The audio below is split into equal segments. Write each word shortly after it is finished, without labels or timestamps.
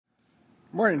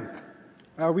Morning.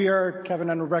 We are Kevin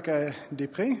and Rebecca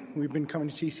Desprez. We've been coming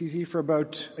to TCC for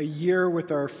about a year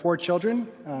with our 4 children.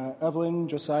 Evelyn,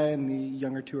 Josiah, and the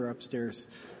younger 2 are upstairs.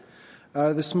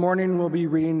 This morning we'll be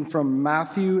reading from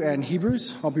Matthew and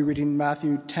Hebrews. I'll be reading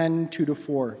Matthew 10,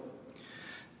 2-4.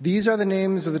 These are the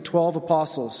names of the 12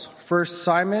 apostles. First,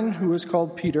 Simon, who was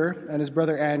called Peter, and his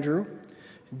brother Andrew.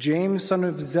 James, son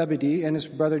of Zebedee, and his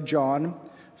brother John.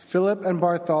 Philip and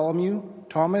Bartholomew.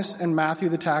 Thomas and Matthew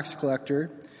the tax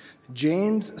collector.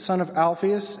 James, son of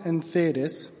Alphaeus and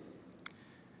Thaddeus,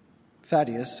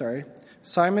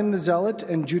 Simon the Zealot,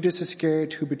 and Judas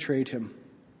Iscariot, who betrayed him.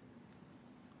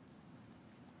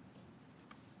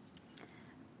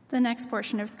 The next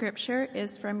portion of Scripture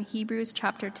is from Hebrews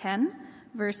chapter 10,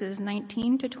 verses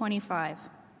 19 to 25.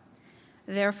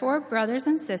 Therefore, brothers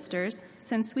and sisters,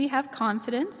 since we have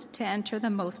confidence to enter the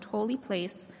most holy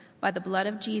place by the blood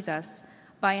of Jesus,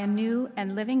 by a new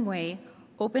and living way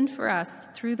opened for us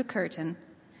through the curtain,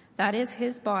 that is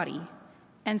his body,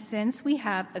 and since we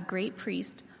have a great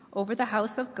priest over the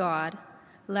house of God,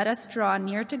 let us draw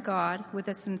near to God with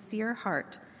a sincere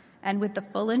heart and with the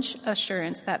full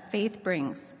assurance that faith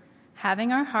brings,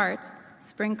 having our hearts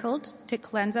sprinkled to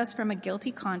cleanse us from a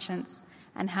guilty conscience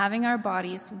and having our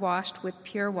bodies washed with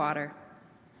pure water.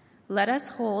 Let us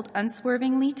hold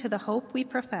unswervingly to the hope we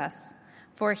profess,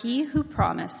 for he who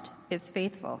promised is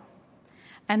faithful.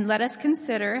 And let us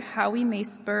consider how we may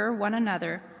spur one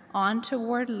another on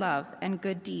toward love and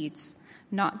good deeds,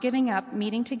 not giving up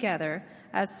meeting together,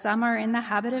 as some are in the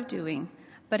habit of doing,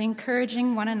 but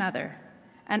encouraging one another,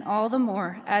 and all the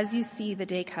more as you see the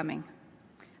day coming.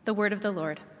 The word of the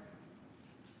Lord.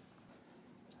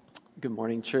 Good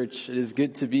morning, church. It is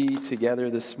good to be together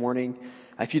this morning.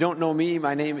 If you don't know me,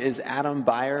 my name is Adam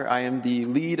Beyer. I am the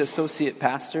lead associate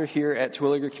pastor here at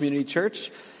Terwilliger Community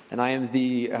Church, and I am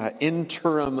the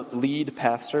interim lead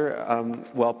pastor.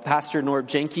 Pastor Norb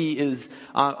Jenke is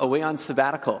away on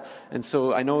sabbatical, and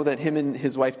so I know that him and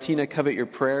his wife Tina covet your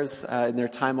prayers in their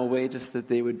time away, just that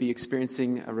they would be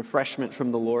experiencing a refreshment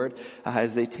from the Lord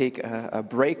as they take a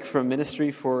break from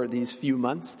ministry for these few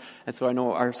months. And so I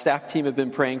know our staff team have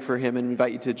been praying for him, and we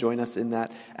invite you to join us in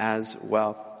that as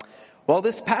well. Well,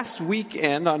 this past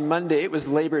weekend on Monday, it was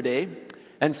Labor Day,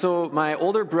 and so my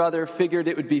older brother figured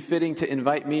it would be fitting to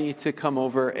invite me to come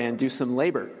over and do some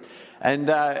labor.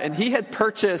 And he had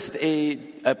purchased a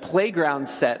playground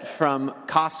set from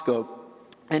Costco,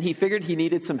 and he figured he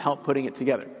needed some help putting it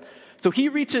together. So he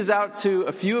reaches out to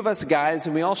a few of us guys,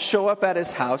 and we all show up at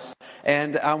his house.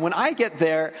 And when I get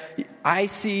there, I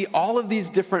see all of these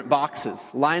different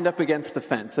boxes lined up against the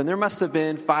fence. And there must have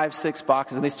been 5, 6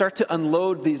 boxes. And they start to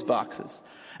unload these boxes.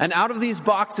 And out of these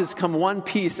boxes come one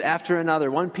piece after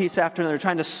another,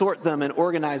 trying to sort them and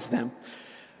organize them.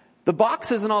 The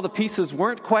boxes and all the pieces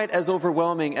weren't quite as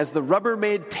overwhelming as the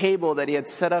Rubbermaid table that he had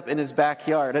set up in his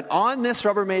backyard. And on this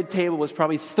Rubbermaid table was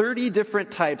probably 30 different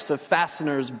types of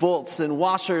fasteners, bolts, and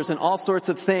washers, and all sorts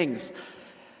of things.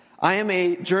 I am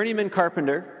a journeyman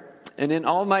carpenter, and in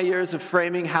all my years of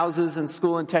framing houses and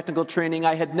school and technical training,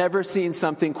 I had never seen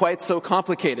something quite so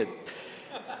complicated.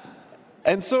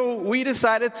 And so we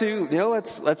decided to,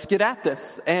 let's get at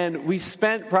this. And we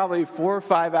spent probably 4 or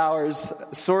 5 hours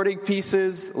sorting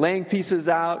pieces, laying pieces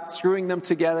out, screwing them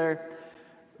together,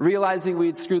 realizing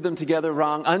we'd screwed them together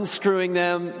wrong, unscrewing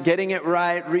them, getting it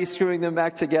right, re-screwing them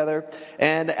back together.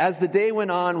 And as the day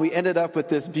went on, we ended up with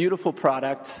this beautiful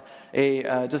product,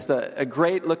 just a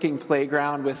great looking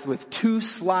playground with 2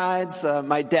 slides.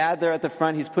 My dad there at the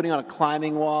front, he's putting on a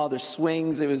climbing wall. There's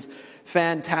swings. It was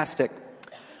fantastic.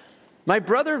 My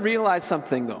brother realized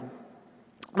something, though.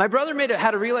 My brother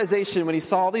had a realization when he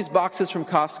saw all these boxes from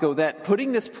Costco that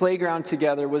putting this playground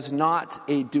together was not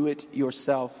a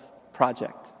do-it-yourself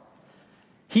project.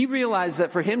 He realized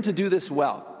that for him to do this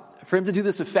well, for him to do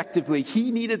this effectively, he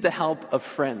needed the help of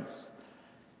friends.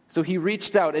 So he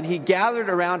reached out and he gathered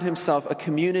around himself a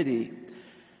community,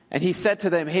 and he said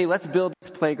to them, hey, let's build this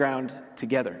playground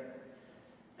together.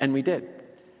 And we did.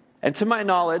 And to my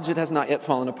knowledge, it has not yet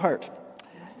fallen apart.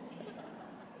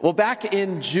 Well, back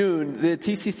in June, the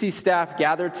TCC staff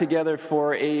gathered together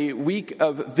for a week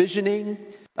of visioning,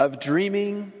 of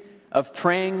dreaming, of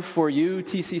praying for you,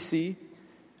 TCC.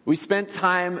 We spent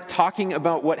time talking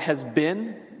about what has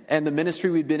been and the ministry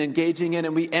we'd been engaging in,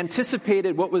 and we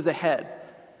anticipated what was ahead.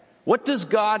 What does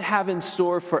God have in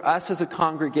store for us as a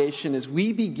congregation as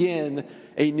we begin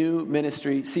a new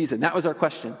ministry season? That was our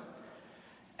question.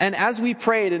 And as we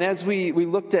prayed and as we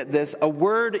looked at this, a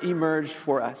word emerged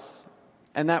for us.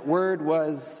 And that word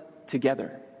was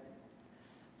together.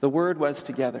 The word was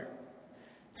together.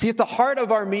 See, at the heart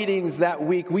of our meetings that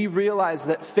week, we realized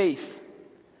that faith,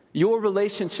 Your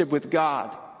relationship with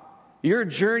God, your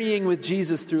journeying with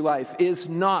Jesus through life is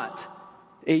not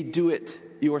a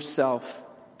do-it-yourself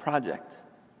project.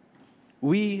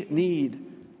 We need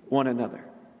one another.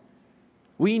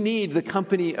 We need the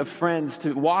company of friends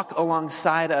to walk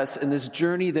alongside us in this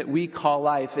journey that we call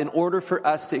life in order for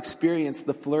us to experience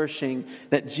the flourishing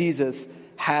that Jesus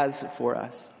has for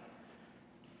us.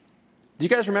 Do you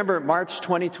guys remember March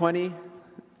 2020,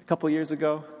 a couple years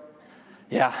ago?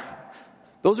 Yeah.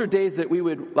 Those are days that we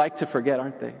would like to forget,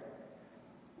 aren't they?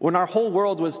 When our whole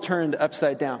world was turned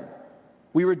upside down.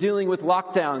 We were dealing with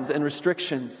lockdowns and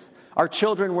restrictions. Our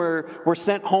children were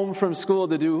sent home from school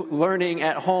to do learning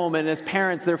at home, and as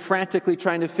parents, they're frantically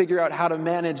trying to figure out how to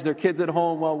manage their kids at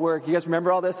home while work. You guys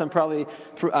remember all this? I'm probably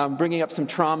bringing up some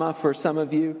trauma for some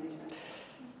of you.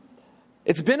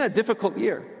 It's been a difficult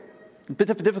year, a bit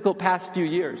of a difficult past few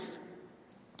years.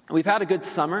 We've had a good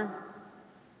summer,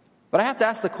 but I have to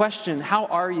ask the question, how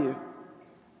are you?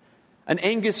 An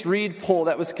Angus Reid poll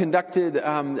that was conducted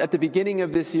at the beginning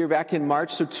of this year, back in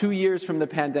March, so 2 years from the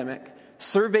pandemic,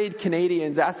 surveyed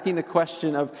Canadians asking the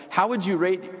question of how would you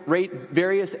rate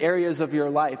various areas of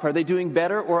your life? Are they doing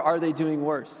better or are they doing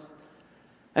worse?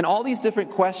 And all these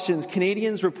different questions,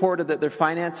 Canadians reported that their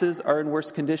finances are in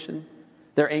worse condition.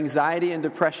 Their anxiety and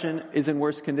depression is in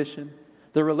worse condition.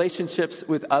 Their relationships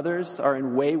with others are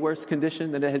in way worse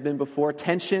condition than it had been before.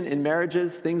 Tension in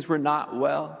marriages, things were not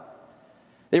well.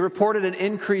 They reported an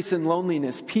increase in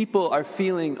loneliness. People are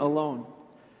feeling alone.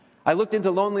 I looked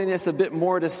into loneliness a bit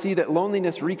more to see that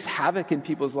loneliness wreaks havoc in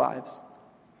people's lives,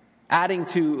 adding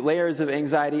to layers of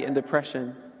anxiety and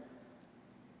depression,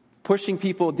 pushing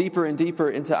people deeper and deeper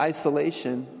into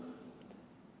isolation.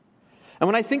 And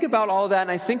when I think about all that,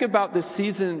 and I think about this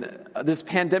season, this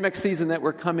pandemic season that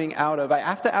we're coming out of, I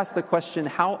have to ask the question,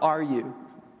 how are you?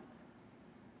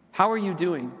 How are you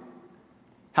doing?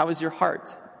 How is your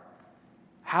heart?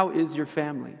 How is your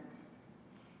family?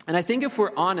 And I think if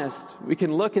we're honest, we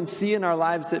can look and see in our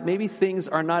lives that maybe things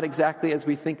are not exactly as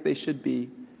we think they should be.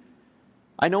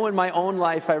 I know in my own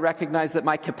life, I recognize that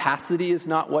my capacity is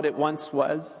not what it once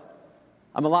was.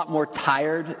 I'm a lot more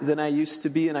tired than I used to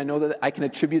be, and I know that I can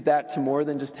attribute that to more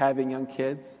than just having young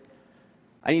kids.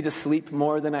 I need to sleep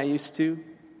more than I used to.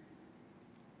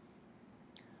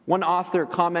 One author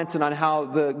commented on how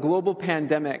the global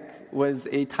pandemic was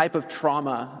a type of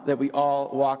trauma that we all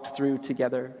walked through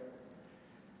together.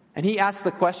 And he asked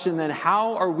the question then,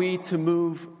 how are we to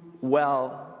move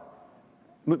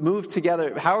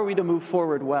together? How are we to move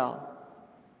forward well?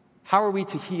 How are we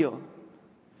to heal?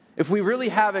 If we really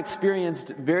have experienced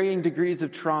varying degrees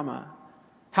of trauma,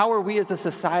 how are we as a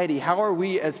society, how are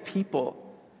we as people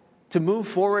to move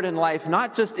forward in life,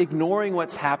 not just ignoring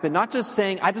what's happened, not just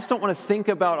saying, I just don't want to think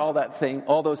about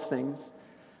all those things,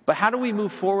 but how do we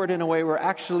move forward in a way we're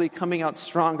actually coming out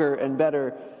stronger and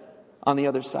better on the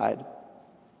other side?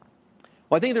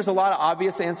 Well, I think there's a lot of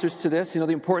obvious answers to this. The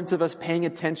importance of us paying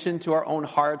attention to our own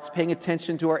hearts, paying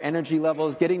attention to our energy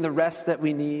levels, getting the rest that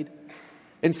we need.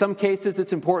 In some cases,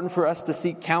 it's important for us to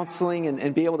seek counseling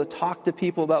and be able to talk to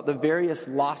people about the various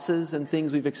losses and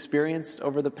things we've experienced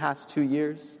over the past 2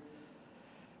 years.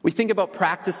 We think about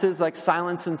practices like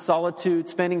silence and solitude,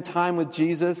 spending time with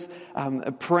Jesus,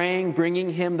 praying, bringing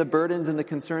Him the burdens and the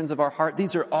concerns of our heart.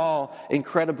 These are all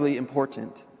incredibly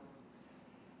important.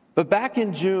 But back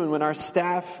in June, when our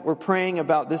staff were praying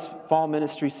about this fall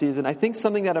ministry season, I think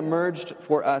something that emerged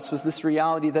for us was this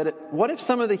reality that what if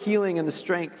some of the healing and the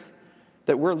strength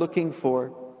that we're looking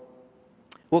for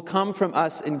will come from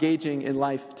us engaging in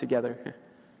life together?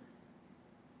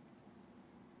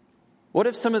 What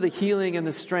if some of the healing and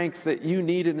the strength that you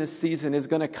need in this season is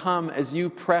going to come as you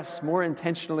press more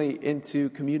intentionally into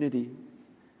community,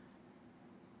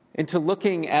 into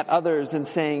looking at others and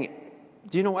saying,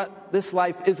 do you know what? This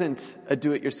life isn't a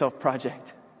do-it-yourself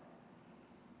project.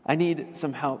 I need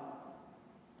some help.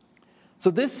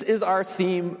 So this is our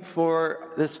theme for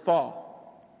this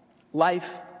fall, life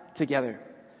together.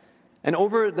 And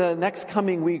over the next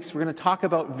coming weeks, we're going to talk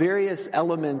about various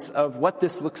elements of what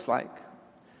this looks like.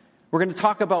 We're going to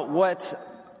talk about what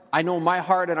I know my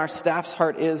heart and our staff's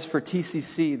heart is for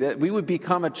TCC, that we would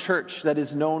become a church that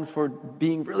is known for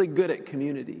being really good at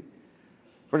community.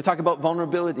 We're going to talk about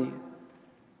vulnerability.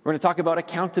 We're going to talk about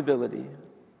accountability.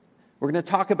 We're going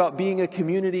to talk about being a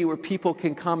community where people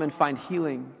can come and find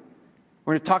healing.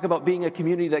 We're going to talk about being a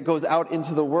community that goes out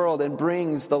into the world and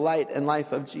brings the light and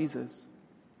life of Jesus.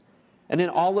 And in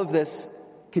all of this,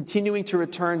 continuing to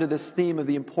return to this theme of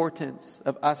the importance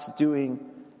of us doing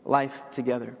life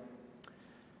together.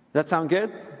 Does that sound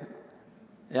good?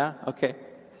 Yeah? Okay.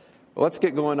 Well, let's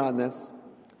get going on this.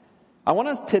 I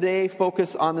want to today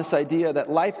focus on this idea that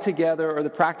life together, or the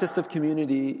practice of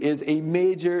community, is a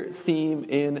major theme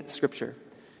in Scripture.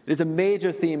 It is a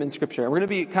major theme in Scripture. We're going to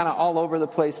be kind of all over the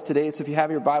place today, so if you have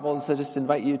your Bibles, I just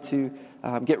invite you to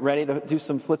get ready to do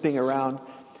some flipping around.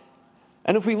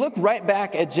 And if we look right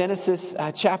back at Genesis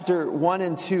chapter 1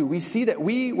 and 2, we see that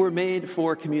we were made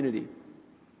for community.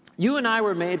 You and I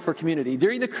were made for community.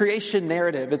 During the creation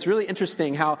narrative, it's really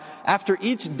interesting how after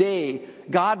each day,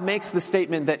 God makes the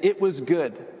statement that it was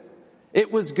good.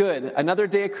 It was good. Another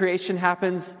day of creation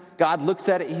happens. God looks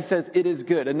at it. He says, it is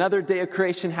good. Another day of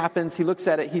creation happens. He looks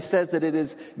at it. He says that it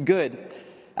is good.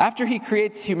 After he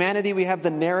creates humanity, we have the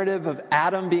narrative of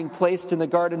Adam being placed in the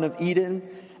Garden of Eden.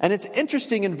 And it's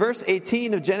interesting in verse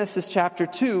 18 of Genesis chapter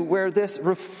 2, where this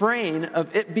refrain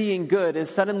of it being good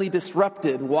is suddenly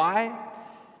disrupted. Why?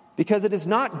 Because it is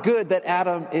not good that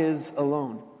Adam is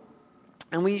alone.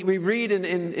 And we read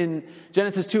in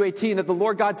Genesis 2:18 that the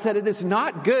Lord God said, it is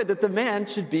not good that the man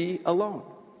should be alone.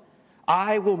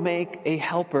 I will make a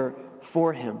helper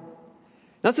for him.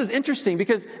 Now, this is interesting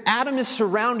because Adam is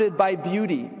surrounded by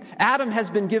beauty. Adam has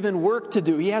been given work to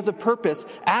do. He has a purpose.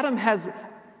 Adam has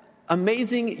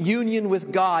amazing union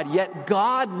with God, yet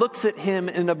God looks at him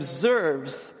and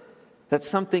observes that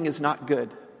something is not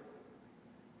good.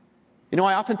 You know,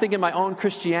 I often think in my own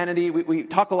Christianity, we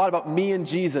talk a lot about me and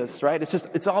Jesus, right?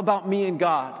 It's all about me and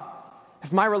God.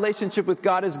 If my relationship with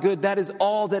God is good, that is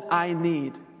all that I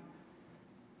need.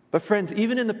 But friends,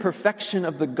 even in the perfection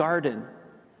of the garden,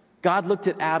 God looked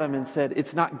at Adam and said,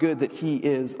 it's not good that he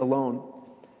is alone.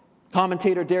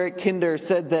 Commentator Derek Kinder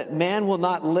said that man will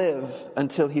not live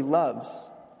until he loves,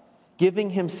 giving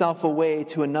himself away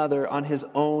to another on his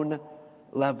own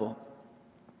level.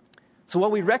 So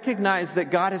while we recognize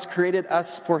that God has created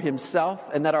us for himself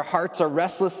and that our hearts are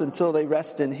restless until they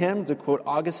rest in him, to quote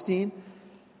Augustine,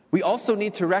 we also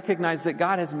need to recognize that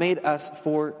God has made us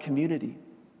for community.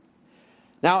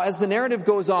 Now, as the narrative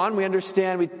goes on, we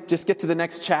understand, we just get to the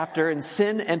next chapter, and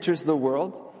sin enters the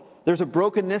world. There's a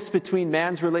brokenness between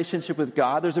man's relationship with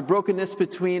God. There's a brokenness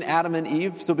between Adam and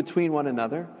Eve, so between one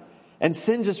another. And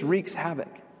sin just wreaks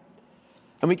havoc.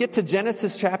 And we get to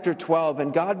Genesis chapter 12,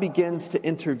 and God begins to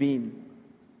intervene.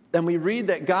 And we read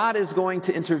that God is going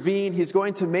to intervene. He's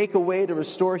going to make a way to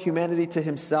restore humanity to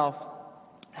himself.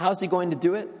 How's he going to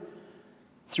do it?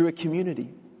 Through a community.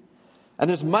 And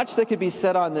there's much that could be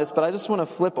said on this, but I just want to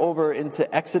flip over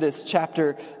into Exodus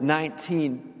chapter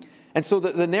 19. And so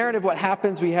the narrative, what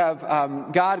happens, we have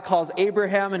God calls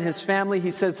Abraham and his family.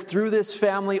 He says, through this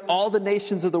family, all the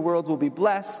nations of the world will be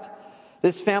blessed.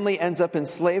 This family ends up in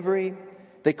slavery.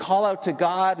 They call out to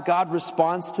God. God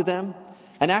responds to them.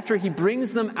 And after he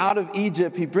brings them out of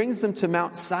Egypt, he brings them to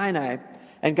Mount Sinai.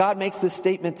 And God makes this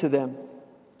statement to them.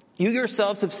 You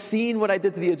yourselves have seen what I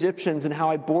did to the Egyptians and how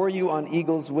I bore you on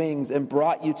eagle's wings and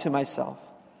brought you to myself.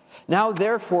 Now,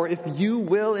 therefore, if you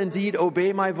will indeed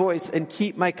obey my voice and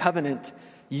keep my covenant,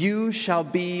 you shall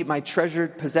be my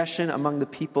treasured possession among the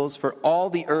peoples, for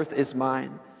all the earth is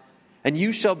mine. And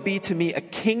you shall be to me a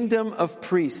kingdom of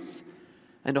priests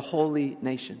and a holy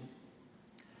nation.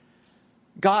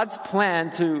 God's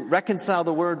plan to reconcile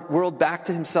the world back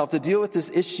to himself, to deal with this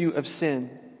issue of sin,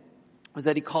 was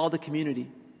that he called a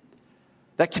community.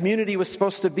 That community was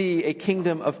supposed to be a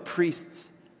kingdom of priests,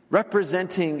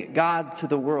 representing God to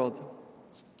the world.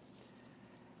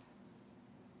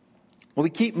 Well, we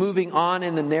keep moving on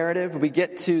in the narrative. We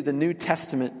get to the New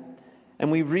Testament,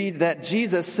 and we read that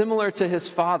Jesus, similar to his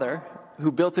Father,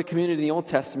 who built a community in the Old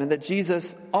Testament, that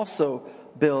Jesus also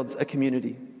builds a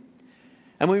community.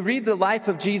 And we read the life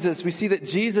of Jesus, we see that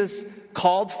Jesus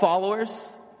called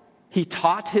followers, he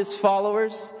taught his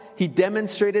followers, he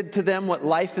demonstrated to them what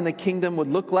life in the kingdom would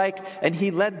look like, and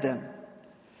he led them.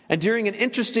 And during an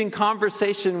interesting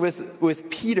conversation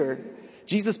with Peter,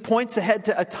 Jesus points ahead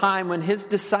to a time when his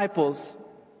disciples,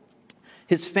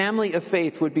 his family of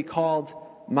faith, would be called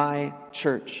my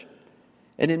church.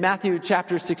 And in Matthew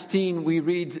chapter 16, we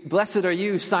read, "Blessed are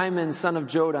you, Simon, son of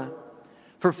Jonah.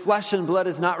 For flesh and blood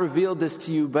has not revealed this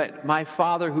to you, but my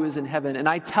Father who is in heaven. And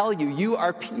I tell you, you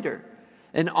are Peter,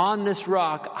 and on this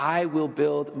rock I will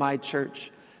build my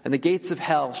church, and the gates of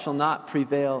hell shall not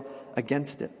prevail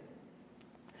against it."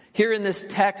 Here in this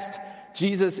text,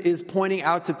 Jesus is pointing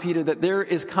out to Peter that there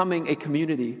is coming a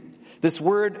community. This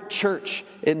word church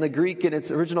in the Greek in its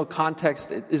original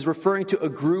context is referring to a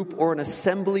group or an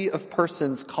assembly of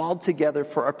persons called together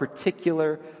for a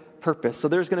particular purpose. So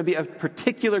there's going to be a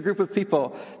particular group of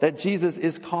people that Jesus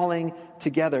is calling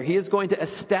together. He is going to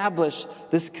establish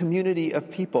this community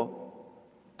of people.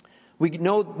 We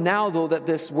know now, though, that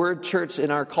this word church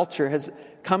in our culture has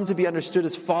come to be understood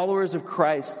as followers of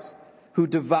Christ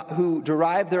who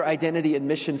derived their identity and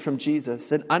mission from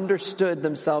Jesus and understood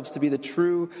themselves to be the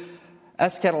true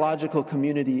eschatological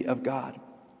community of God.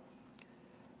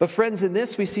 But friends, in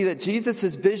this we see that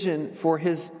Jesus' vision for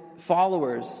his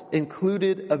followers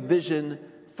included a vision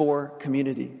for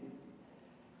community.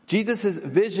 Jesus'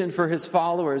 vision for his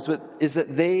followers is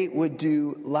that they would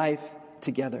do life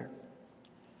together.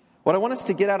 What I want us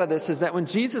to get out of this is that when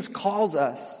Jesus calls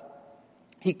us,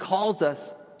 he calls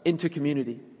us into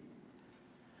community.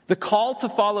 The call to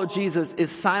follow Jesus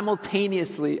is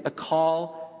simultaneously a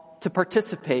call to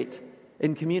participate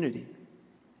in community.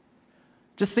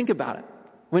 Just think about it.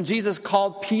 When Jesus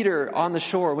called Peter on the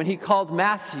shore, when he called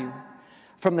Matthew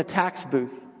from the tax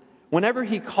booth, whenever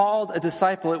he called a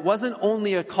disciple, it wasn't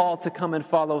only a call to come and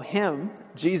follow him,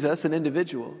 Jesus, an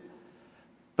individual,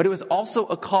 but it was also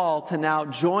a call to now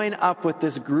join up with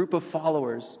this group of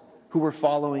followers who were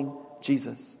following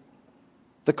Jesus.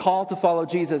 The call to follow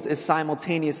Jesus is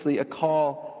simultaneously a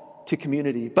call to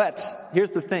community. But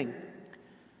here's the thing.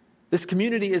 This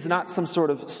community is not some sort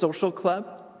of social club.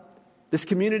 This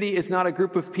community is not a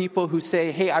group of people who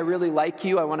say, hey, I really like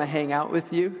you, I want to hang out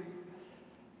with you.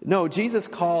 No, Jesus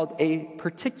called a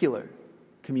particular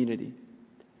community.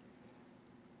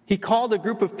 He called a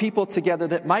group of people together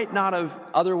that might not have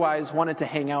otherwise wanted to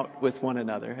hang out with one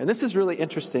another. And this is really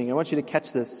interesting. I want you to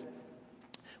catch this.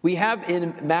 We have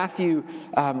in Matthew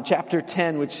chapter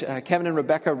 10, which Kevin and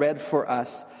Rebecca read for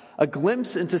us, a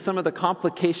glimpse into some of the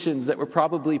complications that were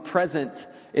probably present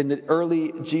in the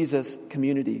early Jesus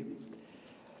community.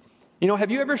 You know,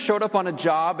 have you ever showed up on a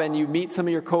job and you meet some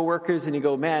of your coworkers and you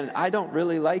go, man, I don't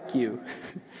really like you?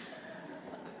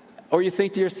 Or you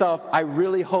think to yourself, I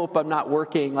really hope I'm not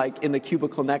working like in the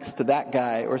cubicle next to that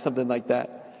guy or something like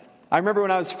that. I remember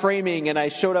when I was framing and I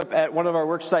showed up at one of our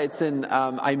work sites and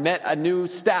I met a new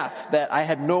staff that I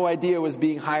had no idea was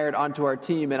being hired onto our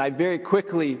team. And I very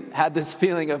quickly had this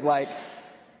feeling of like,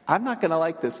 I'm not going to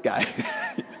like this guy.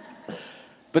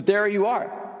 But there you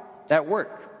are at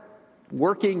work,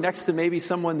 working next to maybe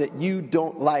someone that you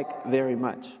don't like very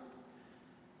much.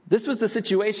 This was the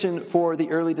situation for the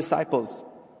early disciples.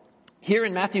 Here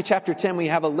in Matthew chapter 10, we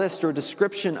have a list or a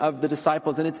description of the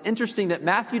disciples. And it's interesting that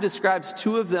Matthew describes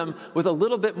two of them with a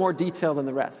little bit more detail than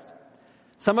the rest.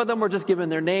 Some of them were just given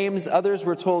their names. Others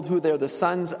were told who they're the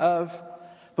sons of.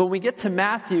 But when we get to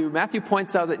Matthew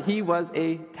points out that he was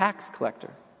a tax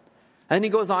collector. And then he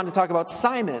goes on to talk about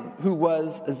Simon, who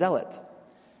was a zealot.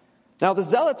 Now, the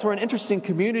Zealots were an interesting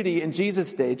community in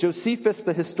Jesus' day. Josephus,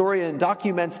 the historian,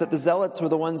 documents that the Zealots were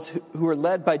the ones who were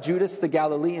led by Judas the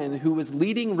Galilean, who was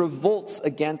leading revolts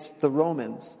against the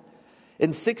Romans.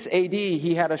 In 6 AD,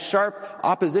 he had a sharp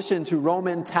opposition to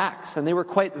Roman tax, and they were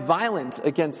quite violent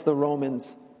against the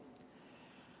Romans.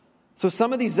 So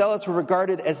some of these Zealots were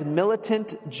regarded as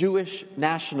militant Jewish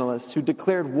nationalists who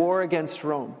declared war against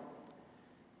Rome.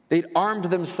 They'd armed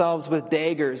themselves with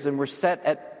daggers and were set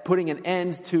at putting an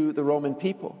end to the Roman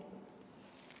people.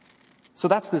 So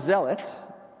that's the zealot.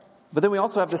 But then we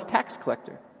also have this tax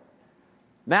collector.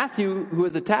 Matthew, who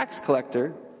is a tax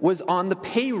collector, was on the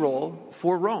payroll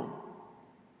for Rome.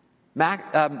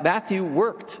 Matthew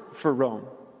worked for Rome.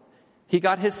 He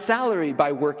got his salary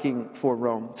by working for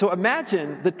Rome. So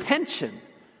imagine the tension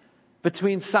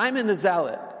between Simon the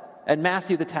zealot and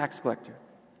Matthew the tax collector.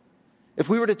 If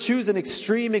we were to choose an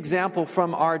extreme example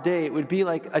from our day, it would be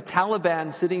like a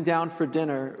Taliban sitting down for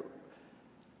dinner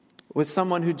with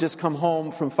someone who'd just come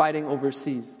home from fighting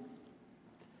overseas.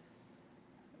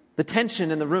 The tension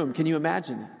in the room, can you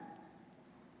imagine it?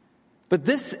 But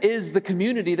this is the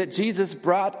community that Jesus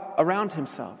brought around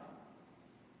himself.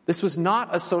 This was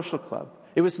not a social club.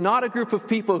 It was not a group of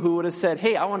people who would have said,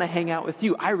 hey, I want to hang out with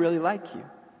you. I really like you.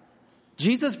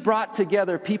 Jesus brought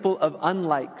together people of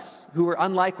unlikes, who were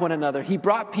unlike one another. He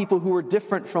brought people who were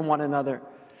different from one another.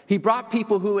 He brought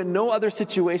people who in no other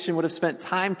situation would have spent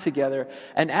time together.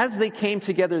 And as they came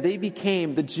together, they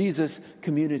became the Jesus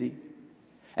community.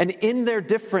 And in their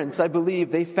difference, I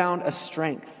believe, they found a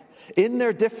strength. In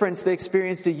their difference, they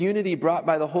experienced a unity brought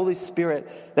by the Holy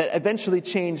Spirit that eventually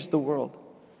changed the world.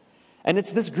 And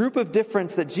it's this group of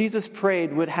difference that Jesus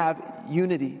prayed would have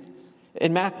unity.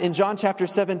 In John chapter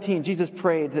 17, Jesus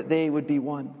prayed that they would be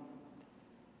one.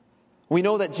 We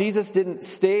know that Jesus didn't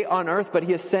stay on earth, but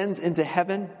he ascends into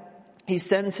heaven. He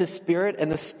sends his Spirit, and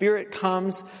the Spirit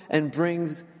comes and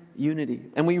brings unity.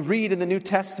 And we read in the New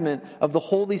Testament of the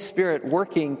Holy Spirit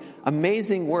working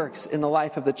amazing works in the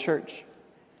life of the church.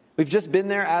 We've just been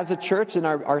there as a church in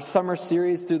our summer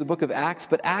series through the book of Acts,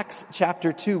 but Acts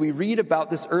chapter 2, we read about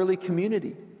this early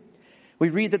community. We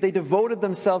read that they devoted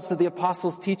themselves to the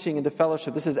apostles' teaching and to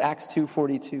fellowship. This is Acts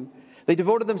 2:42. They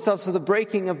devoted themselves to the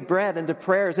breaking of bread and to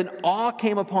prayers, and awe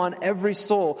came upon every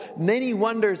soul. Many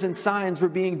wonders and signs were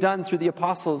being done through the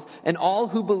apostles, and all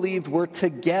who believed were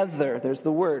together, there's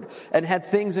the word, and had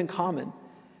things in common.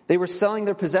 They were selling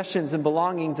their possessions and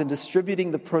belongings and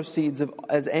distributing the proceeds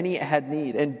as any had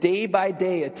need, and day by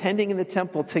day attending in the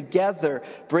temple together,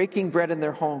 breaking bread in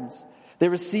their homes. They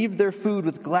received their food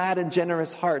with glad and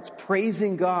generous hearts,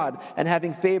 praising God and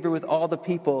having favor with all the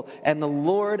people. And the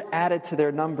Lord added to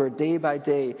their number day by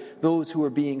day those who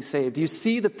were being saved. Do you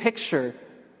see the picture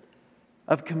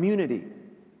of community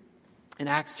in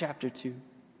Acts chapter 2?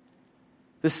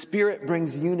 The Spirit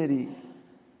brings unity.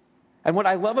 And what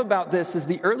I love about this is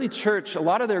the early church, a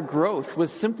lot of their growth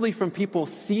was simply from people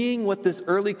seeing what this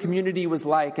early community was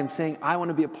like and saying, I want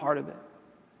to be a part of it.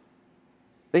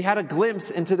 They had a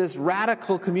glimpse into this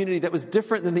radical community that was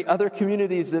different than the other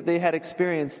communities that they had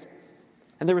experienced.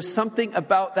 And there was something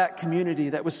about that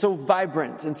community that was so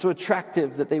vibrant and so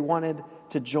attractive that they wanted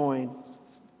to join.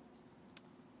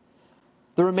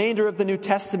 The remainder of the New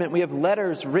Testament, we have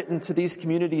letters written to these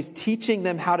communities teaching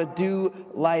them how to do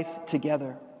life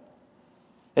together.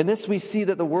 In this we see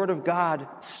that the Word of God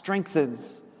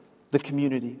strengthens the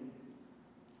community.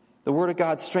 The Word of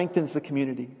God strengthens the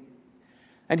community.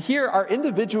 And here, our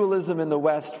individualism in the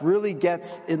West really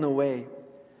gets in the way.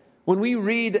 When we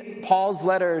read Paul's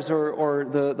letters or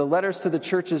the letters to the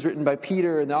churches written by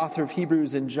Peter and the author of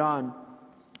Hebrews and John,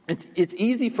 it's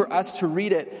easy for us to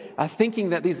read it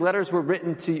thinking that these letters were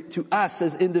written to us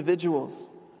as individuals.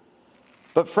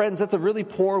 But friends, that's a really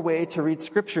poor way to read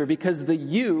Scripture, because the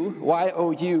you,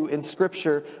 Y-O-U, in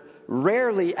Scripture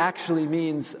rarely actually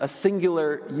means a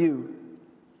singular you.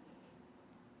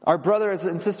 Our brothers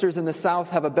and sisters in the South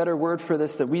have a better word for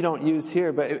this that we don't use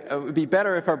here, but it would be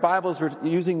better if our Bibles were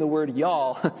using the word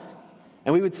y'all,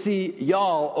 and we would see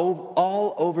y'all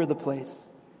all over the place.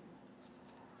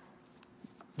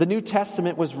 The New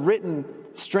Testament was written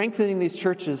strengthening these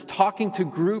churches, talking to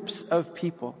groups of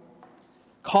people,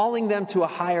 calling them to a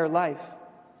higher life.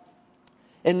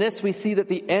 In this, we see that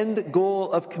the end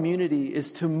goal of community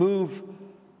is to move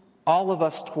all of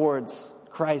us towards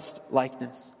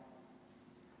Christ-likeness.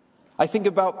 I think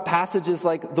about passages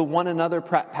like the one another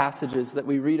passages that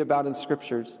we read about in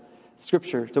Scripture,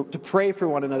 to pray for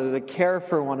one another, to care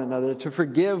for one another, to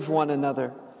forgive one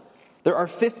another. There are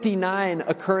 59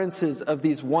 occurrences of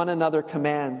these one another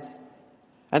commands,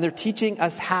 and they're teaching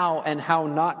us how and how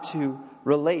not to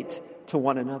relate to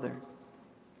one another,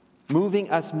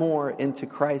 moving us more into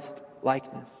Christ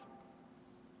likeness.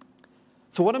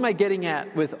 So what am I getting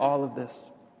at with all of this?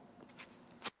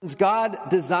 Friends,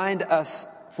 God designed us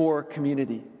for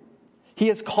community. He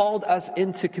has called us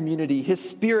into community. His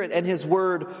Spirit and His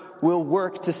Word will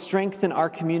work to strengthen our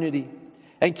community.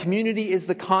 And community is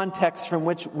the context from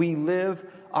which we live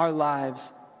our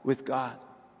lives with God.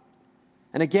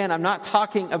 And again, I'm not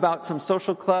talking about some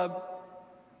social club.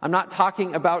 I'm not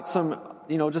talking about some,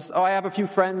 I have a few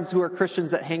friends who are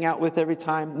Christians that hang out with every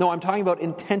time. No, I'm talking about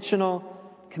intentional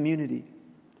community.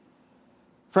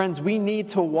 Friends, we need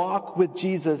to walk with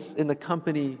Jesus in the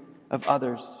company of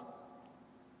others.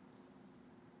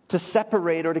 To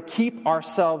separate or to keep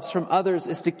ourselves from others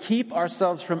is to keep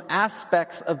ourselves from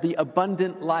aspects of the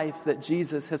abundant life that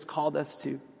Jesus has called us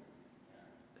to.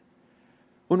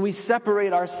 When we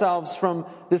separate ourselves from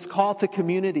this call to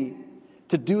community,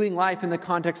 to doing life in the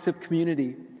context of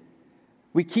community,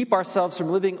 we keep ourselves from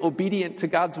living obedient to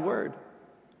God's Word.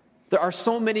 There are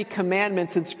so many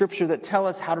commandments in Scripture that tell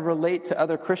us how to relate to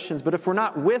other Christians, but if we're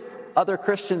not with other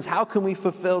Christians, how can we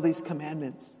fulfill these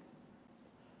commandments?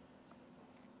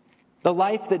 The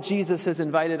life that Jesus has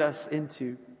invited us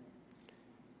into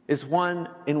is one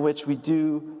in which we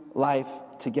do life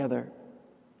together.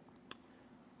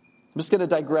 I'm just going to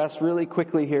digress really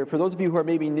quickly here. For those of you who are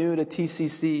maybe new to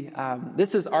TCC,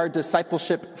 this is our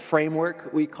discipleship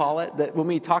framework, we call it, that when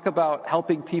we talk about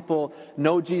helping people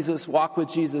know Jesus, walk with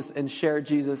Jesus, and share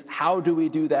Jesus, how do we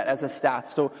do that as a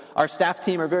staff? So our staff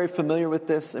team are very familiar with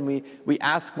this, and we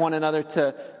ask one another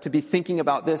to be thinking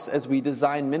about this as we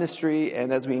design ministry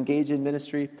and as we engage in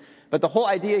ministry. But the whole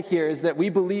idea here is that we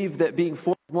believe that being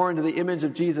formed more into the image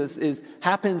of Jesus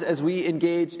happens as we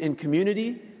engage in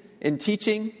community, in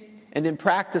teaching, and in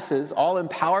practices, all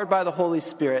empowered by the Holy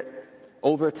Spirit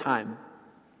over time.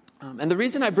 And the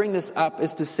reason I bring this up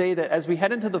is to say that as we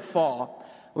head into the fall,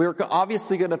 we're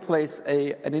obviously going to place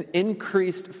an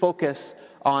increased focus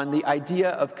on the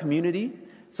idea of community,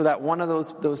 so that one of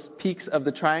those peaks of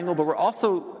the triangle, but we're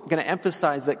also going to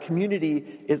emphasize that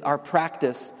community is our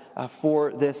practice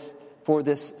for this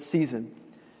season.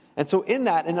 And so in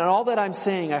that, and in all that I'm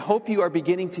saying, I hope you are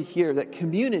beginning to hear that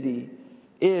community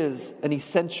is an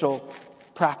essential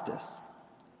practice.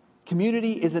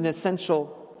 Community is an essential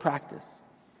practice.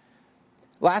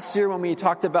 Last year when we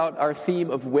talked about our theme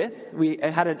of with, we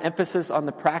had an emphasis on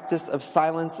the practice of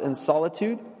silence and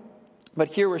solitude. But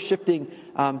here we're shifting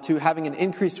to having an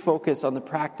increased focus on the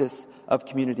practice of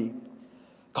community.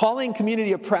 Calling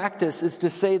community a practice is to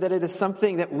say that it is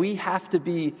something that we have to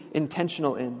be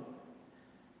intentional in.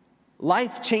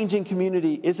 Life-changing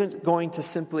community isn't going to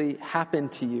simply happen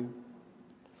to you.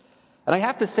 And I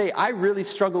have to say, I really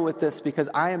struggle with this because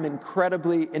I am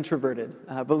incredibly introverted,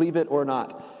 believe it or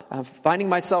not. Finding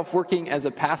myself working as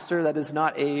a pastor, that is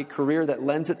not a career that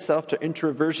lends itself to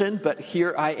introversion, but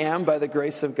here I am by the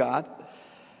grace of God.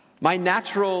 My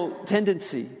natural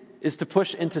tendency is to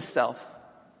push into self.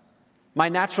 My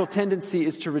natural tendency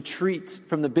is to retreat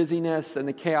from the busyness and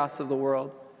the chaos of the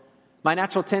world. My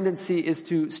natural tendency is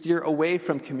to steer away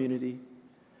from community.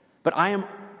 But I am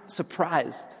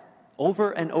surprised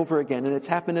over and over again, and it's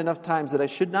happened enough times that I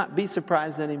should not be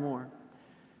surprised anymore,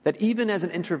 that even as an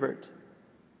introvert,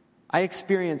 I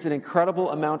experience an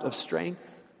incredible amount of strength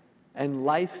and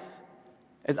life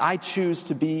as I choose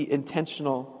to be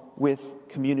intentional with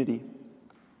community.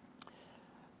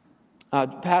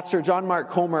 Pastor John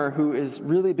Mark Comer, who is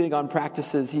really big on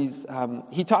practices,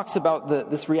 he talks about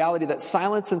this reality that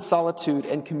silence and solitude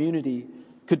and community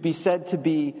could be said to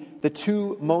be the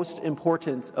two most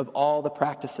important of all the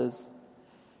practices.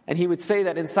 And he would say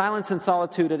that in silence and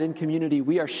solitude and in community,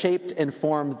 we are shaped and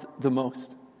formed the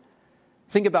most.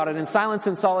 Think about it. In silence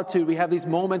and solitude, we have these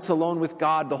moments alone with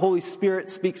God. The Holy Spirit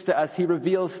speaks to us. He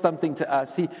reveals something to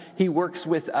us. He works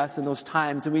with us in those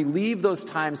times, and we leave those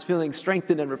times feeling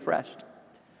strengthened and refreshed.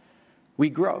 We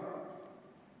grow.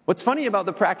 What's funny about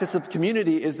the practice of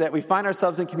community is that we find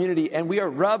ourselves in community and we are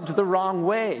rubbed the wrong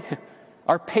way.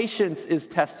 Our patience is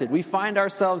tested. We find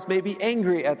ourselves maybe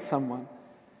angry at someone.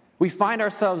 We find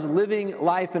ourselves living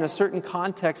life in a certain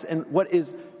context, and what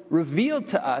is revealed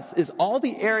to us is all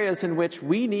the areas in which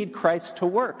we need Christ to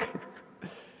work.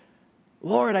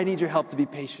 Lord, I need your help to be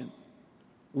patient.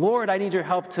 Lord, I need your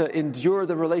help to endure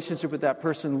the relationship with that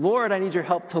person. Lord, I need your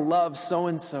help to love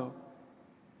so-and-so.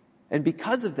 And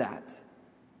because of that,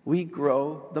 we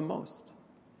grow the most.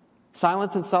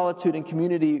 Silence and solitude and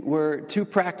community were two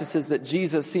practices that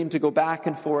Jesus seemed to go back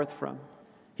and forth from.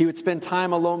 He would spend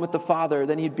time alone with the Father,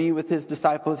 then he'd be with his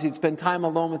disciples. He'd spend time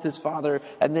alone with his Father,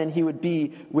 and then he would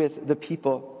be with the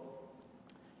people.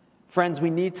 Friends, we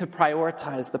need to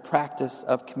prioritize the practice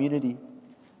of community.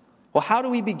 Well, how do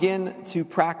we begin to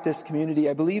practice community?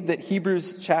 I believe that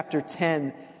Hebrews chapter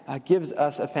 10 gives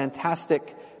us a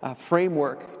fantastic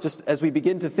framework just as we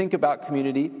begin to think about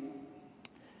community.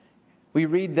 We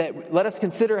read that, let us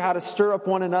consider how to stir up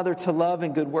one another to love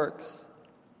and good works,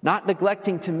 not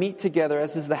neglecting to meet together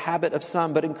as is the habit of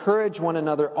some, but encourage one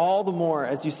another all the more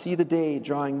as you see the day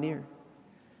drawing near.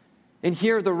 And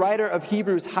here the writer of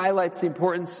Hebrews highlights the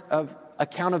importance of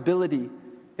accountability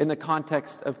in the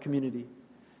context of community.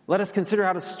 Let us consider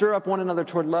how to stir up one another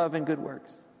toward love and good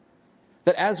works.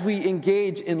 That as we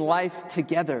engage in life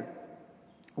together,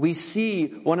 we see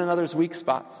one another's weak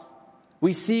spots.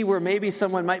 We see where maybe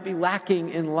someone might be lacking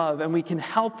in love, and we can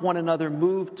help one another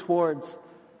move towards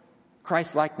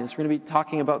Christ-likeness. We're going to be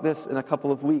talking about this in a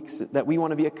couple of weeks, that we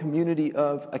want to be a community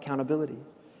of accountability.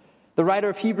 The writer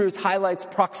of Hebrews highlights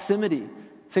proximity,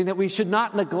 saying that we should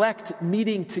not neglect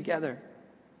meeting together.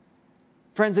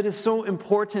 Friends, it is so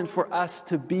important for us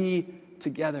to be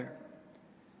together.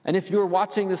 And if you're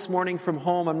watching this morning from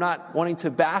home, I'm not wanting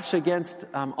to bash against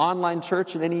online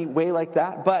church in any way like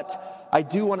that, but I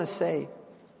do want to say,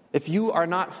 if you are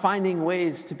not finding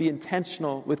ways to be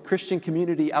intentional with Christian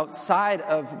community outside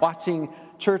of watching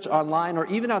church online or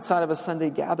even outside of a Sunday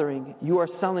gathering, you are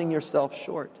selling yourself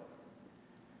short.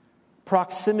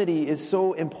 Proximity is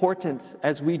so important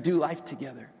as we do life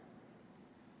together,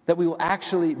 that we will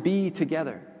actually be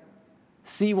together,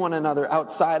 see one another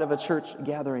outside of a church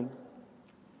gathering.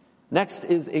 Next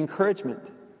is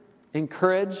encouragement.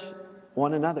 Encourage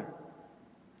one another.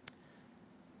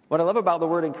 What I love about the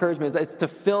word encouragement is that it's to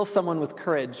fill someone with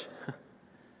courage.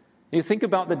 You think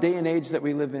about the day and age that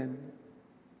we live in,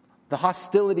 the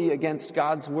hostility against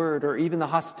God's word, or even the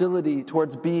hostility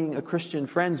towards being a Christian.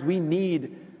 Friends, we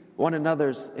need one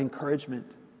another's encouragement.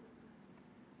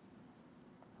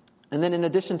 And then in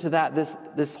addition to that,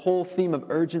 this whole theme of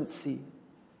urgency,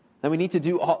 that we need to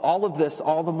do all of this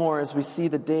all the more as we see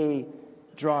the day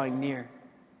drawing near.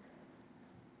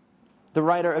 The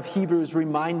writer of Hebrews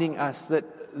reminding us that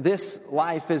this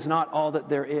life is not all that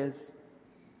there is.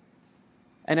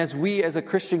 And as we as a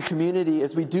Christian community,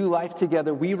 as we do life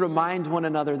together, we remind one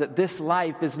another that this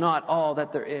life is not all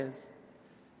that there is.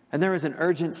 And there is an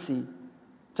urgency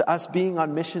to us being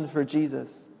on mission for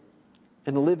Jesus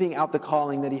and living out the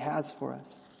calling that he has for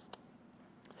us.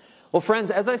 Well,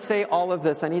 friends, as I say all of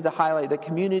this, I need to highlight that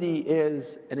community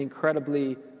is an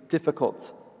incredibly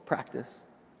difficult practice.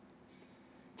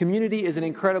 Community is an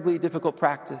incredibly difficult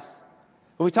practice.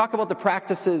 When we talk about the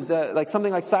practices, like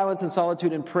something like silence and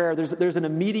solitude and prayer, there's an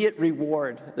immediate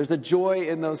reward. There's a joy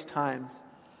in those times.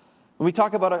 When we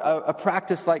talk about a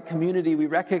practice like community, we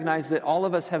recognize that all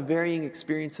of us have varying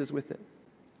experiences with it.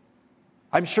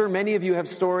 I'm sure many of you have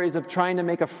stories of trying to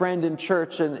make a friend in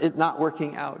church and it not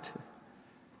working out.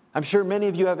 I'm sure many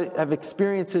of you have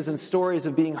experiences and stories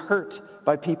of being hurt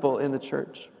by people in the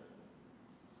church.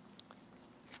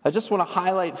 I just want to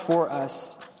highlight for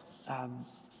us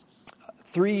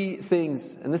three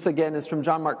things, and this again is from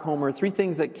John Mark Comer, three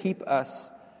things that keep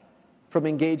us from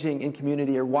engaging in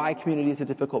community, or why community is a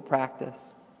difficult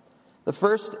practice. The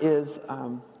first is,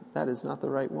 that is not the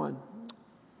right one.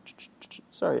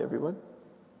 Sorry, everyone.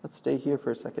 Let's stay here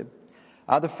for a second.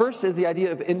 The first is the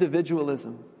idea of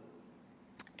individualism.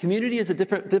 Community is a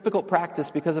difficult practice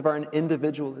because of our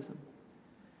individualism.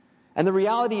 And the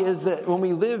reality is that when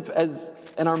we live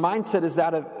and our mindset is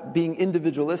that of being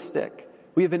individualistic,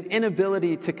 we have an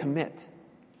inability to commit.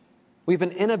 We have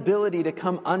an inability to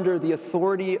come under the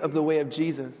authority of the way of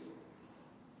Jesus.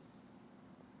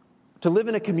 To live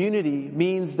in a community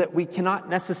means that we cannot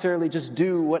necessarily just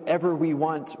do whatever we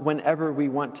want whenever we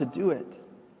want to do it.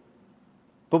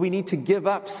 But we need to give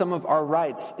up some of our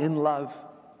rights in love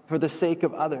for the sake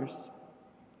of others.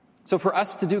 So for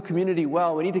us to do community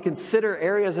well, we need to consider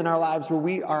areas in our lives where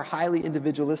we are highly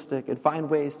individualistic and find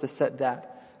ways to set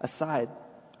that aside.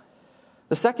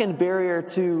 The second barrier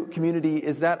to community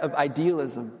is that of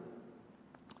idealism.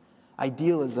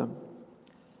 Idealism.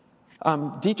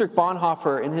 Dietrich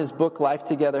Bonhoeffer, in his book Life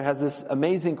Together, has this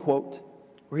amazing quote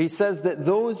where he says that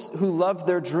those who love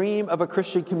their dream of a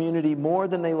Christian community more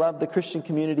than they love the Christian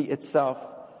community itself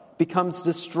becomes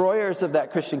destroyers of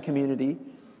that Christian community,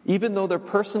 even though their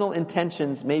personal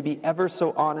intentions may be ever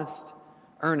so honest,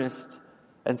 earnest,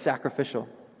 and sacrificial.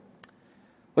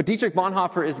 What Dietrich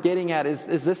Bonhoeffer is getting at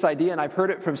is this idea, and I've heard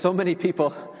it from so many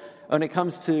people when it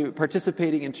comes to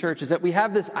participating in church, is that we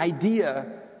have this idea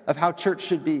of how church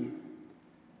should be.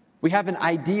 We have an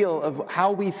ideal of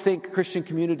how we think Christian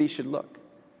community should look.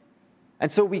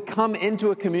 And so we come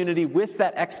into a community with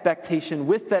that expectation,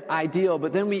 with that ideal,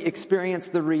 but then we experience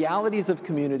the realities of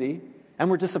community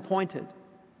and we're disappointed.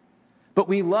 But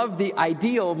we love the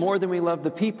ideal more than we love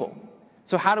the people.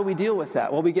 So how do we deal with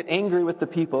that? Well, we get angry with the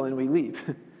people and we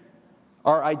leave.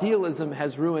 Our idealism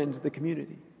has ruined the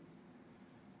community.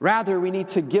 Rather, we need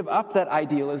to give up that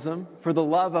idealism for the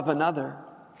love of another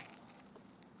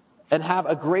and have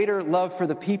a greater love for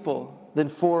the people than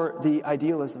for the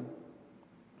idealism.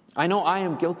 I know I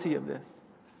am guilty of this.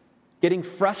 Getting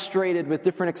frustrated with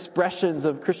different expressions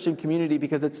of Christian community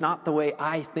because it's not the way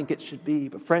I think it should be.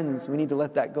 But friends, we need to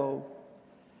let that go.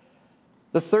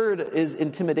 The third is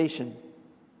intimidation.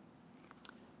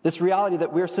 This reality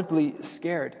that we're simply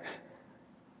scared.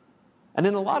 And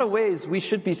in a lot of ways, we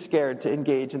should be scared to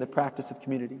engage in the practice of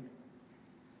community.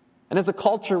 And as a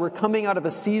culture, we're coming out of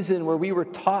a season where we were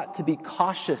taught to be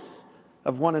cautious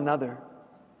of one another.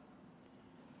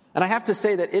 And I have to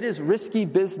say that it is risky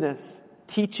business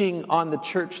teaching on the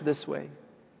church this way.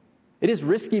 It is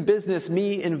risky business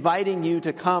me inviting you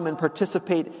to come and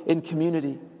participate in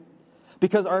community.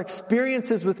 Because our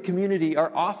experiences with community are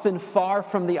often far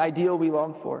from the ideal we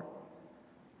long for.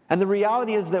 And the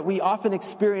reality is that we often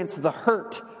experience the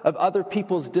hurt of other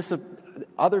people's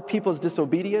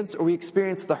disobedience, or we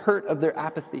experience the hurt of their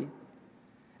apathy.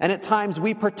 And at times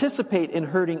we participate in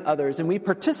hurting others, and we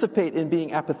participate in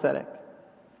being apathetic.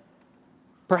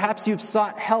 Perhaps you've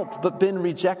sought help but been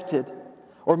rejected.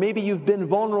 Or maybe you've been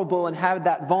vulnerable and had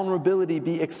that vulnerability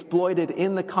be exploited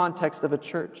in the context of a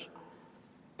church.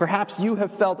 Perhaps you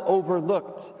have felt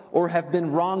overlooked or have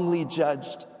been wrongly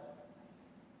judged.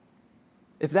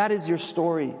 If that is your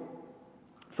story,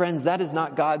 friends, that is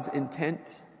not God's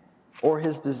intent or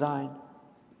his design.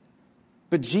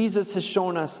 But Jesus has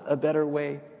shown us a better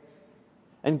way.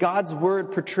 And God's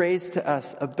word portrays to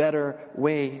us a better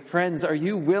way. Friends, are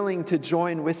you willing to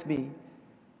join with me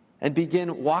and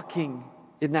begin walking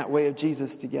in that way of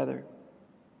Jesus together?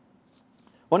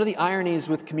 One of the ironies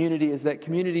with community is that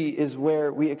community is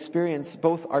where we experience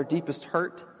both our deepest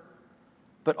hurt,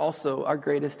 but also our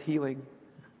greatest healing.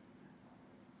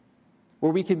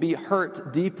 Where we can be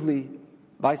hurt deeply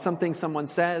by something someone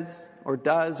says or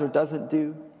does or doesn't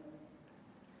do.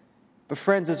 But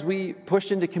friends, as we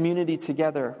push into community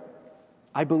together,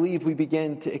 I believe we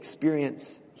begin to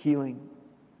experience healing.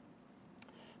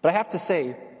 But I have to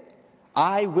say,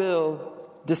 I will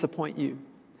disappoint you.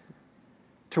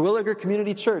 Terwilliger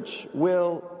Community Church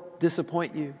will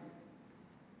disappoint you.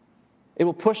 It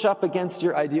will push up against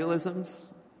your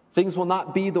idealisms. Things will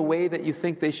not be the way that you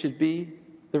think they should be.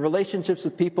 The relationships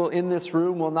with people in this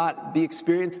room will not be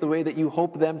experienced the way that you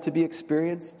hope them to be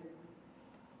experienced.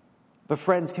 But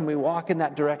friends, can we walk in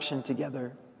that direction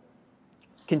together?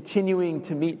 Continuing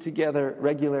to meet together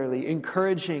regularly,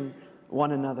 encouraging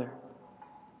one another.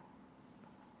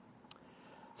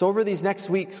 So over these next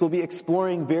weeks, we'll be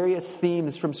exploring various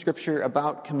themes from Scripture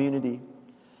about community.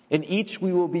 In each,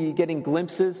 we will be getting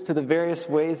glimpses to the various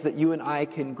ways that you and I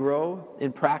can grow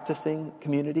in practicing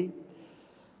community.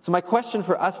 So my question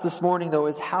for us this morning, though,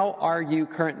 is how are you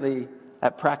currently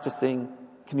at practicing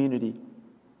community?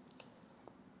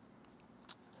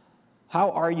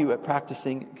 How are you at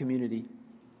practicing community?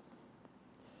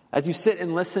 As you sit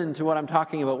and listen to what I'm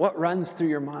talking about, what runs through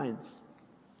your minds?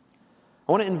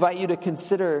 I want to invite you to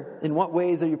consider in what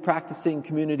ways are you practicing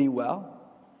community well,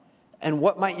 and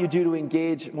what might you do to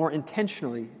engage more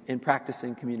intentionally in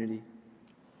practicing community.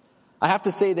 I have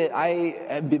to say that I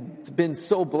have been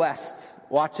so blessed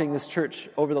watching this church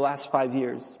over the last 5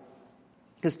 years.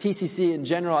 Because TCC in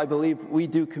general, I believe we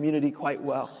do community quite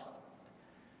well.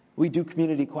 We do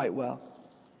community quite well.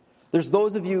 There's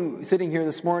those of you sitting here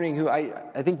this morning who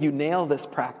I think you nail this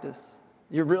practice.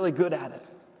 You're really good at it.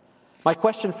 My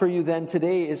question for you then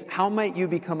today is, how might you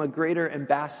become a greater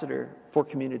ambassador for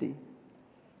community?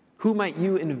 Who might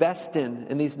you invest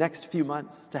in these next few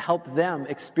months to help them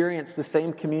experience the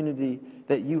same community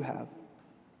that you have?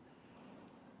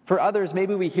 For others,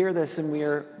 maybe we hear this and we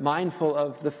are mindful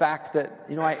of the fact that,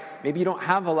 maybe you don't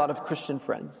have a lot of Christian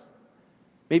friends.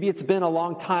 Maybe it's been a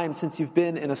long time since you've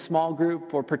been in a small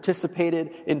group or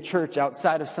participated in church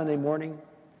outside of Sunday morning.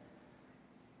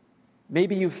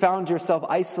 Maybe you found yourself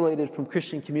isolated from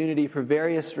Christian community for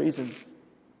various reasons.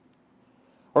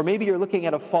 Or maybe you're looking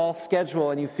at a fall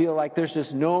schedule and you feel like there's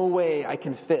just no way I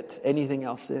can fit anything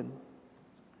else in.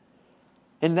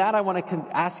 In that, I want to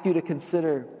ask you to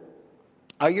consider,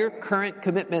 are your current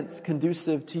commitments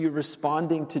conducive to you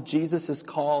responding to Jesus'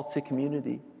 call to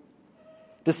community?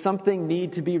 Does something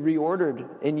need to be reordered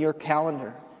in your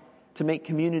calendar to make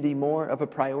community more of a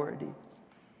priority?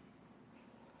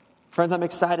 Friends, I'm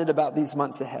excited about these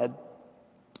months ahead.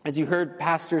 As you heard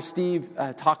Pastor Steve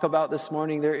talk about this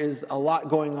morning, there is a lot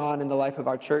going on in the life of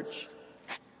our church.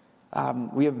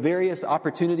 We have various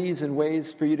opportunities and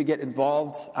ways for you to get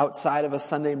involved outside of a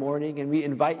Sunday morning, and we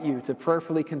invite you to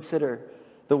prayerfully consider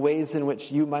the ways in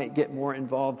which you might get more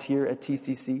involved here at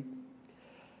TCC.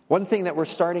 One thing that we're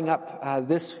starting up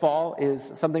this fall is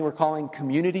something we're calling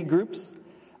community groups.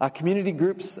 Community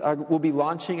groups will be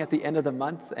launching at the end of the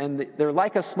month, and they're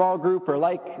like a small group or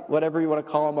like whatever you want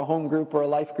to call them, a home group or a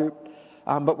life group.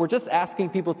 But we're just asking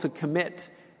people to commit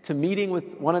to meeting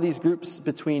with one of these groups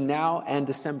between now and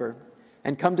December.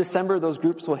 And come December, those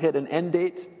groups will hit an end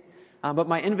date. But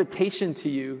my invitation to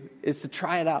you is to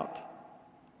try it out.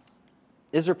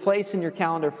 Is there place in your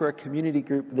calendar for a community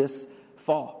group this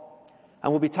fall?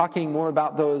 And we'll be talking more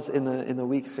about those in the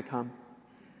weeks to come.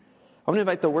 I'm going to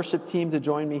invite the worship team to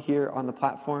join me here on the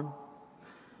platform.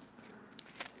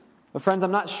 But friends,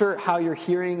 I'm not sure how you're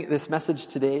hearing this message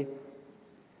today,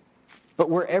 but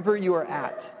wherever you are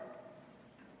at,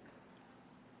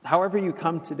 however you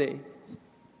come today,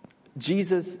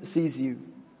 Jesus sees you.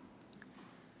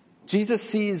 Jesus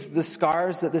sees the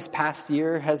scars that this past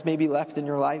year has maybe left in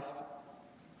your life.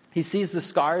 He sees the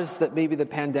scars that maybe the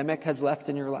pandemic has left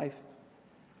in your life.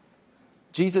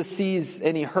 Jesus sees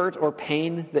any hurt or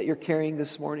pain that you're carrying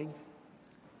this morning.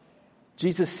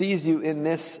 Jesus sees you in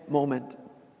this moment.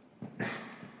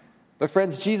 But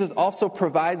friends, Jesus also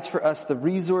provides for us the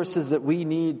resources that we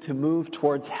need to move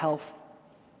towards health.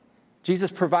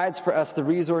 Jesus provides for us the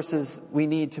resources we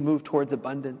need to move towards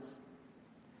abundance.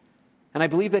 And I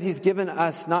believe that He's given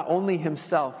us not only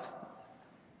Himself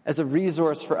as a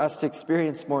resource for us to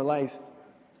experience more life,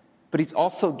 but He's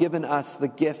also given us the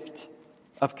gift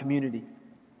of community.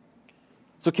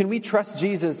 So can we trust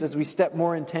Jesus as we step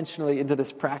more intentionally into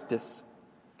this practice?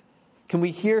 Can we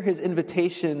hear His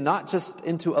invitation not just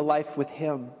into a life with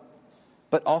Him,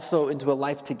 but also into a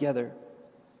life together?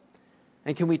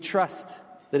 And can we trust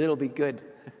that it'll be good?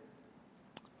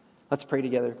 Let's pray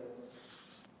together.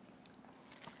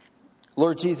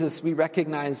 Lord Jesus, we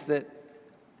recognize that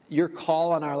your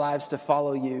call on our lives to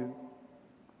follow you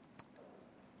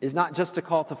is not just a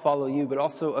call to follow you, but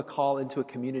also a call into a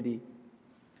community.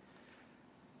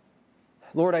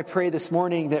 Lord, I pray this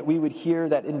morning that we would hear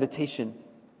that invitation,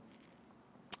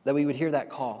 that we would hear that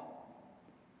call.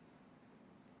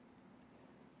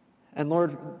 And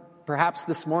Lord, Perhaps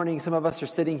this morning some of us are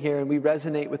sitting here and we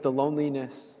resonate with the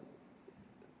loneliness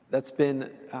that's been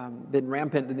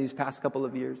rampant in these past couple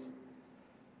of years.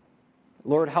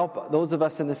 Lord, help those of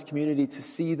us in this community to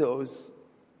see those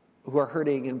who are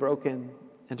hurting and broken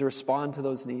and to respond to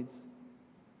those needs.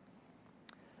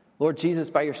 Lord Jesus,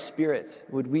 by your Spirit,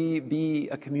 would we be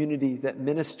a community that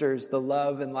ministers the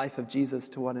love and life of Jesus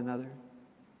to one another?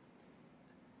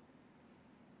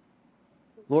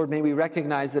 Lord, may we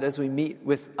recognize that as we meet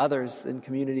with others in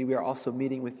community, we are also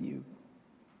meeting with you.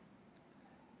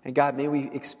 And God, may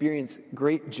we experience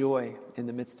great joy in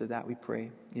the midst of that, we pray.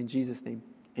 In Jesus' name,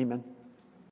 amen.